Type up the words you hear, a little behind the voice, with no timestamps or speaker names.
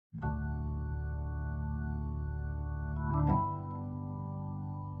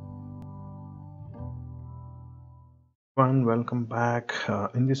Everyone, welcome back.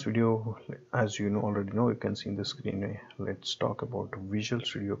 In this video, as you already know, you can see in the screen. Let's talk about Visual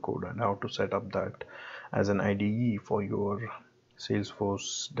Studio Code and how to set up that as an IDE for your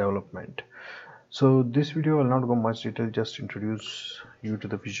Salesforce development. So this video will not go much detail, just introduce you to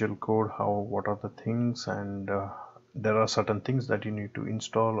the Visual Code, what are the things, and there are certain things that you need to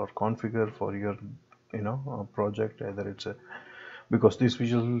install or configure for your project, either it's a because this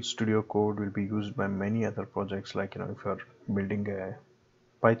Visual Studio Code will be used by many other projects, like if you're building a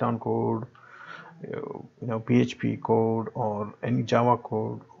Python code, PHP code, or any Java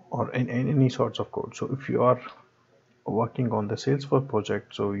code, or any sorts of code. So if you are working on the Salesforce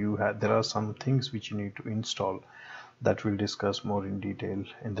project, so there are some things which you need to install that we'll discuss more in detail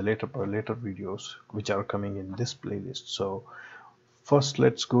in the later videos which are coming in this playlist. So first,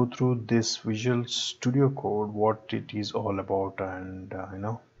 let's go through this Visual Studio Code, what it is all about, and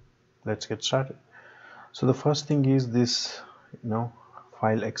let's get started. So the first thing is this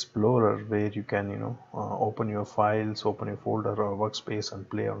file explorer, where you can open your files, open a folder or workspace and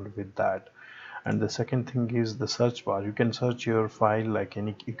play around with that. And the second thing is the search bar. You can search your file like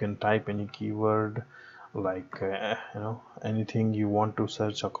you can type any keyword, like anything you want to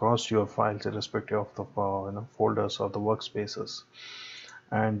search across your files irrespective of the folders or the workspaces.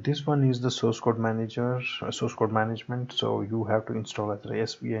 And this one is the source code manager, source code management. So you have to install either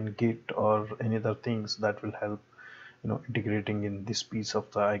SVN, Git, or any other things that will help integrating in this piece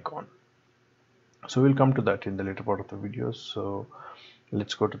of the icon. So we'll come to that in the later part of the video. So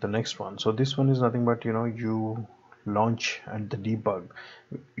let's go to the next one. So this one is nothing but you launch and the debug.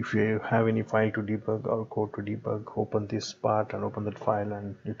 If you have any file to debug or code to debug, open this part and open that file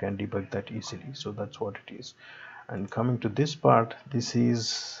and you can debug that easily. So that's what it is. And coming to this part, this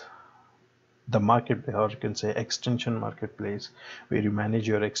is the marketplace, or you can say extension marketplace, where you manage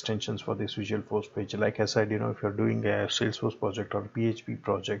your extensions for this VisualForce page. Like I said, if you're doing a Salesforce project or a PHP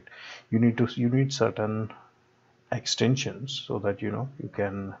project, you need certain extensions so that you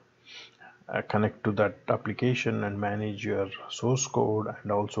can connect to that application and manage your source code,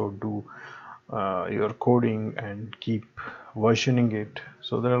 and also do your coding and keep versioning it.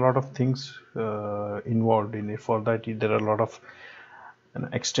 So there are a lot of things involved in it. For that, there are a lot of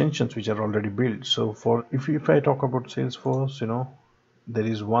extensions which are already built. So if I talk about Salesforce, there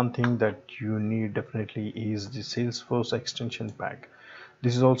is one thing that you need definitely is the Salesforce extension pack.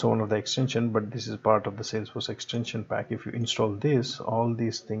 This is also one of the extension, but this is part of the Salesforce extension pack. If you install this, all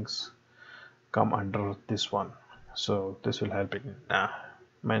these things come under this one. So this will help in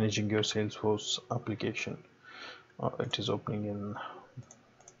managing your Salesforce application. It is opening in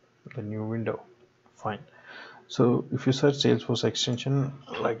the new window. Fine. So if you search Salesforce extension,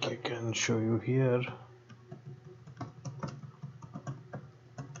 like I can show you here,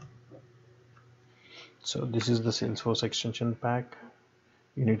 so this is the Salesforce extension pack.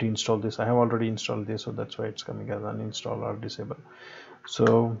 You need to install this. I have already installed this, so that's why it's coming as uninstall or disable.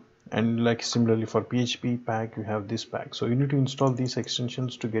 So, and like similarly for PHP pack, you have this pack. So you need to install these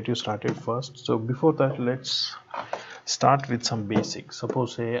extensions to get you started first. So before that, let's start with some basics.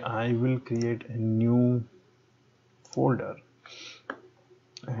 Suppose say I will create a new folder,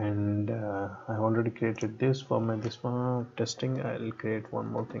 and I've already created this for this one testing. I'll create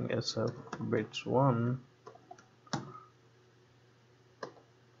one more thing, SF bits 1.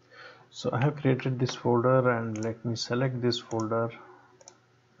 So I have created this folder, and let me select this folder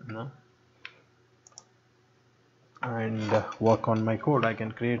and work on my code. I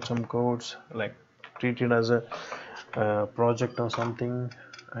can create some codes, like treat it as a project or something,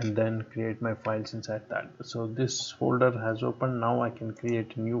 and then create my files inside that. So this folder has opened. Now I can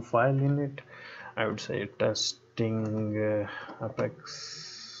create a new file in it. I would say testing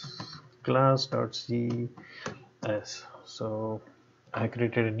apex class.cs. So I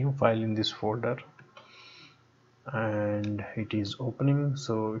created a new file in this folder and it is opening.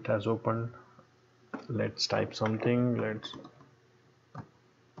 So it has opened. Let's type something.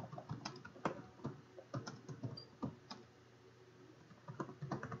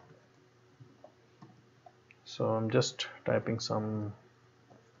 So I'm just typing some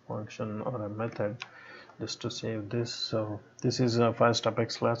function or a method just to save this. So this is a first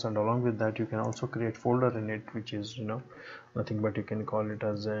apex class, and along with that you can also create folder in it, which is nothing but you can call it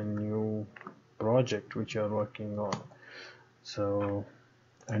as a new project which you are working on. So,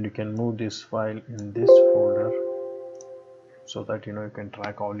 and you can move this file in this folder so that you can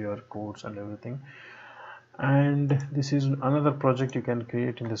track all your codes and everything. And this is another project you can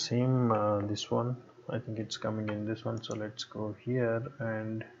create in the same this one. I think it's coming in this one. So let's go here,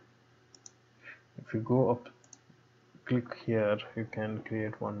 and if you go up, click here, you can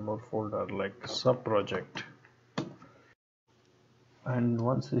create one more folder like sub project. And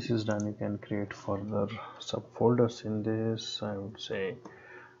once this is done, you can create further subfolders in this. I would say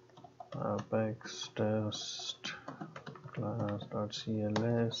apex test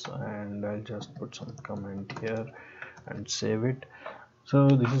class.cls, and I'll just put some comment here and save it. So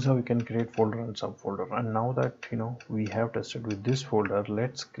this is how we can create folder and subfolder. And now that we have tested with this folder,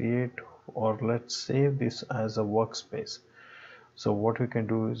 let's create, or let's save this as a workspace. So what we can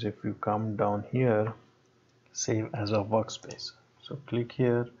do is, if you come down here, save as a workspace, so click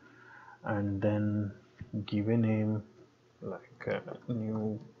here and then give a name like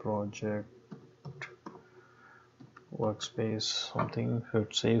new project workspace something. So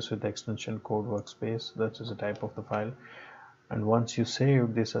it saves with the extension code workspace. That is the type of the file. And once you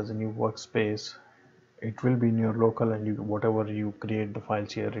save this as a new workspace, it will be in your local, and whatever you create the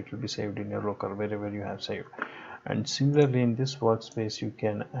files here, it will be saved in your local wherever you have saved. And similarly, in this workspace you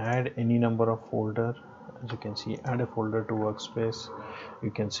can add any number of folder. As you can see, add a folder to workspace.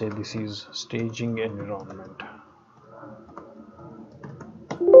 You can say this is staging environment.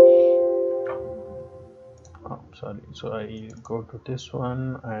 Sorry, so I go to this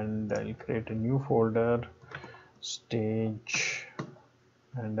one and I'll create a new folder, stage,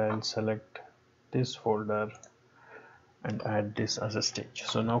 and I'll select this folder and add this as a stage.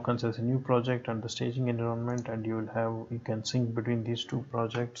 So now consider a new project and the staging environment, and you can sync between these two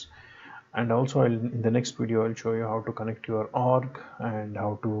projects. And also in the next video I'll show you how to connect your org and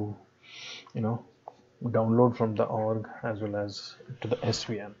how to download from the org as well as to the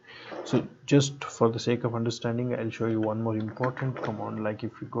SVN. So just for the sake of understanding, I'll show you one more important command. Like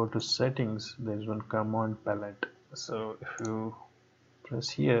if you go to settings, there is one command palette. So if you press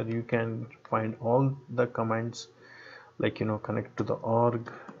here, you can find all the commands, like connect to the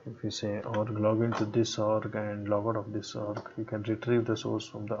org. If you say org, log into this org and log out of this org, you can retrieve the source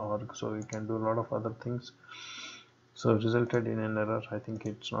from the org. So you can do a lot of other things. So resulted in an error. I think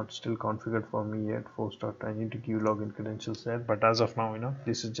it's not still configured for me yet. I need to give login credentials there, but as of now,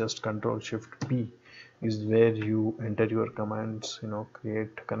 this is just Control Shift P is where you enter your commands,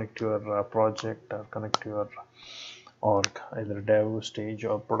 connect your project or connect your org, either dev, stage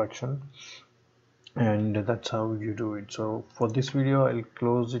or production. And that's how you do it. So for this video I'll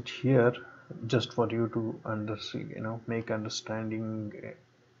close it here, just for you to understand, make understanding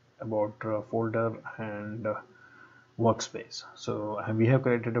about folder and workspace. So we have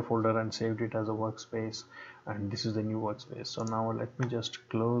created a folder and saved it as a workspace, and this is the new workspace. So now let me just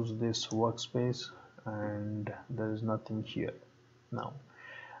close this workspace, and there is nothing here now,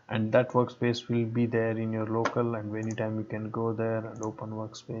 and that workspace will be there in your local, and anytime you can go there and open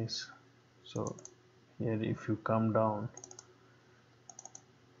workspace. So here if you come down,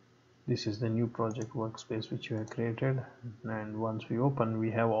 this is the new project workspace which we have created, and once we open,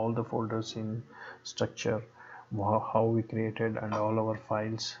 we have all the folders in structure, how we created, and all our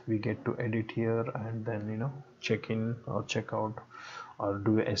files we get to edit here, and then check in or check out or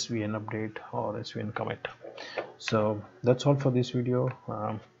do a SVN update or SVN commit. So that's all for this video.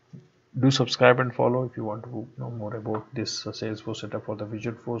 Do subscribe and follow if you want to know more about this Salesforce setup for the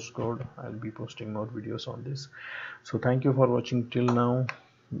VisualStudio. I'll be posting more videos on this. So thank you for watching till now.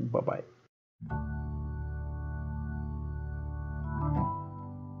 Bye bye.